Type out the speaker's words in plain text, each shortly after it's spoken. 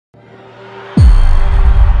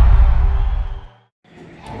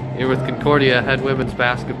Here with Concordia head women's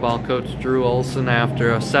basketball coach Drew Olson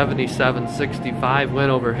after a 77-65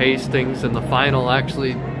 win over Hastings, and the final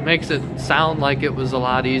actually makes it sound like it was a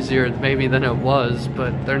lot easier maybe than it was,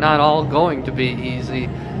 but they're not all going to be easy,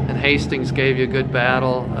 and Hastings gave you a good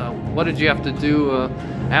battle. What did you have to do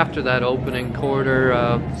after that opening quarter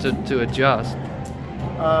to adjust?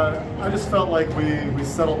 I just felt like we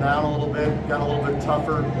settled down a little bit, got a little bit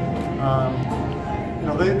tougher. You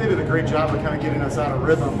know, they did a great job of kind of getting us out of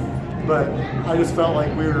rhythm, but I just felt like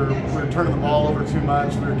we were turning the ball over too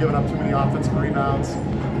much. We were giving up too many offensive rebounds,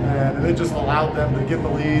 and it just allowed them to get the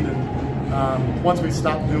lead. And once we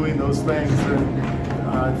stopped doing those things, then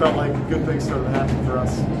it felt like good things started to happen for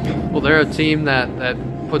us. Well, they're a team that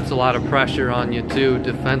puts a lot of pressure on you too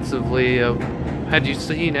defensively. Had you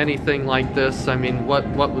seen anything like this? I mean, what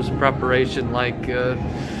was preparation like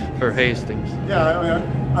for Hastings? Yeah, I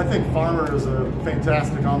mean, I think Farmer is a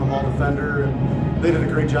fantastic on-the-ball defender, and they did a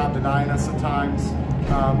great job denying us at times.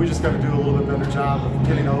 We just got to do a little bit better job of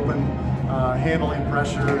getting open, handling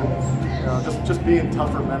pressure, and just being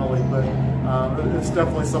tougher mentally. But it's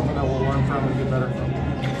definitely something that we'll learn from and get better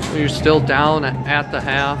from. You're still down at the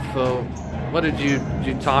half. What did you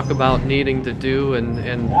talk about needing to do, and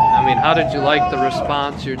I mean, how did you like the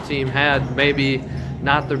response your team had? Maybe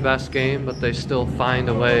not their best game, but they still find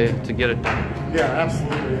a way to get it done. Yeah,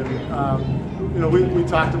 absolutely. And you know, we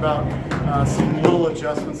talked about some little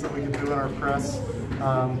adjustments that we could do in our press,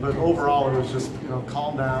 but overall it was just, you know,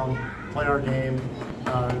 calm down, play our game,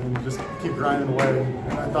 and just keep grinding away.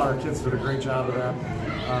 And I thought our kids did a great job of that.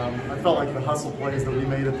 I felt like the hustle plays that we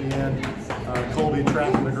made at the end, Colby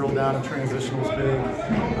tracking the girl down in transition was big.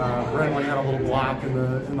 Brentley had a little block in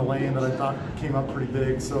the lane that I thought came up pretty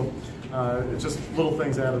big. So it's just little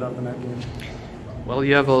things added up in that game. Well,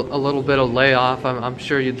 you have a little bit of layoff. I'm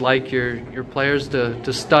sure you'd like your players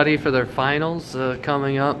to study for their finals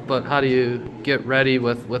coming up, but how do you get ready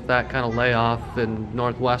with that kind of layoff in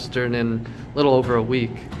Northwestern in a little over a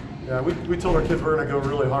week? Yeah, we told our kids we're going to go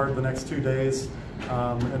really hard the next 2 days,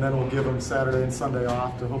 and then we'll give them Saturday and Sunday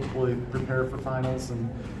off to hopefully prepare for finals, and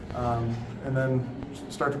then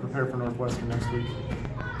start to prepare for Northwestern next week.